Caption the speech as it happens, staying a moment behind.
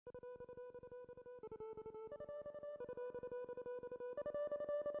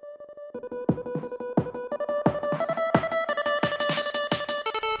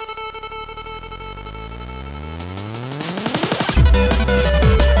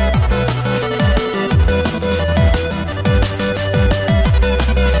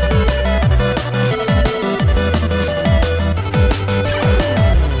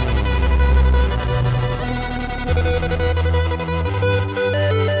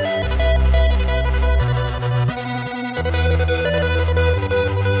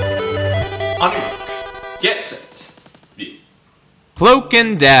Cloak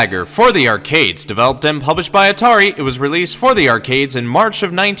Dagger for the arcades. Developed and published by Atari, it was released for the arcades in March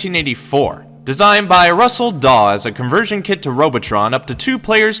of 1984. Designed by Russell Daw as a conversion kit to Robotron, up to 2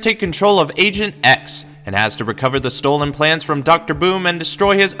 players take control of Agent X and has to recover the stolen plans from Dr. Boom and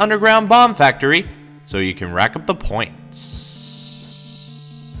destroy his underground bomb factory so you can rack up the points.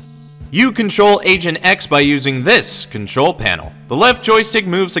 You control Agent X by using this control panel. The left joystick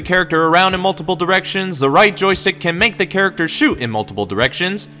moves the character around in multiple directions, the right joystick can make the character shoot in multiple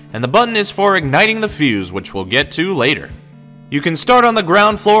directions, and the button is for igniting the fuse, which we'll get to later. You can start on the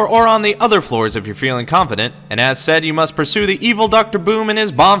ground floor or on the other floors if you're feeling confident, and as said, you must pursue the evil Dr. Boom in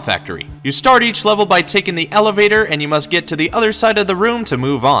his bomb factory. You start each level by taking the elevator, and you must get to the other side of the room to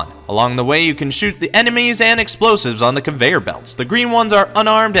move on. Along the way, you can shoot the enemies and explosives on the conveyor belts. The green ones are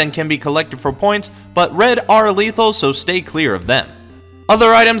unarmed and can be collected for points, but red are lethal, so stay clear of them.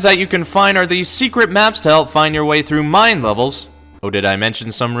 Other items that you can find are these secret maps to help find your way through mine levels. Oh, did I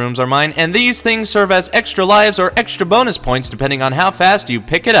mention some rooms are mine? And these things serve as extra lives or extra bonus points depending on how fast you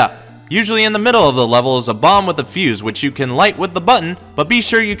pick it up. Usually in the middle of the level is a bomb with a fuse which you can light with the button, but be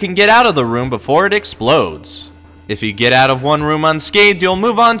sure you can get out of the room before it explodes. If you get out of one room unscathed, you'll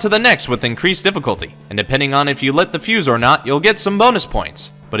move on to the next with increased difficulty, and depending on if you lit the fuse or not, you'll get some bonus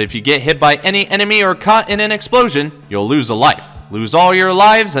points. But if you get hit by any enemy or caught in an explosion, you'll lose a life. Lose all your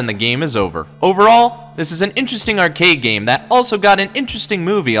lives and the game is over. Overall, this is an interesting arcade game that also got an interesting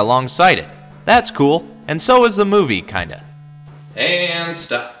movie alongside it. That's cool, and so is the movie, kinda. And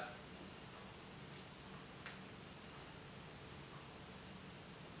stop.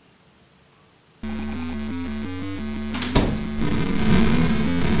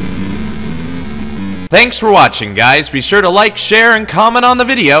 Thanks for watching, guys. Be sure to like, share, and comment on the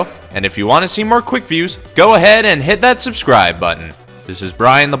video. And if you want to see more Quickviews, go ahead and hit that subscribe button. This is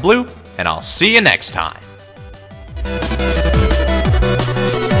BrianTheBlue, and I'll see you next time.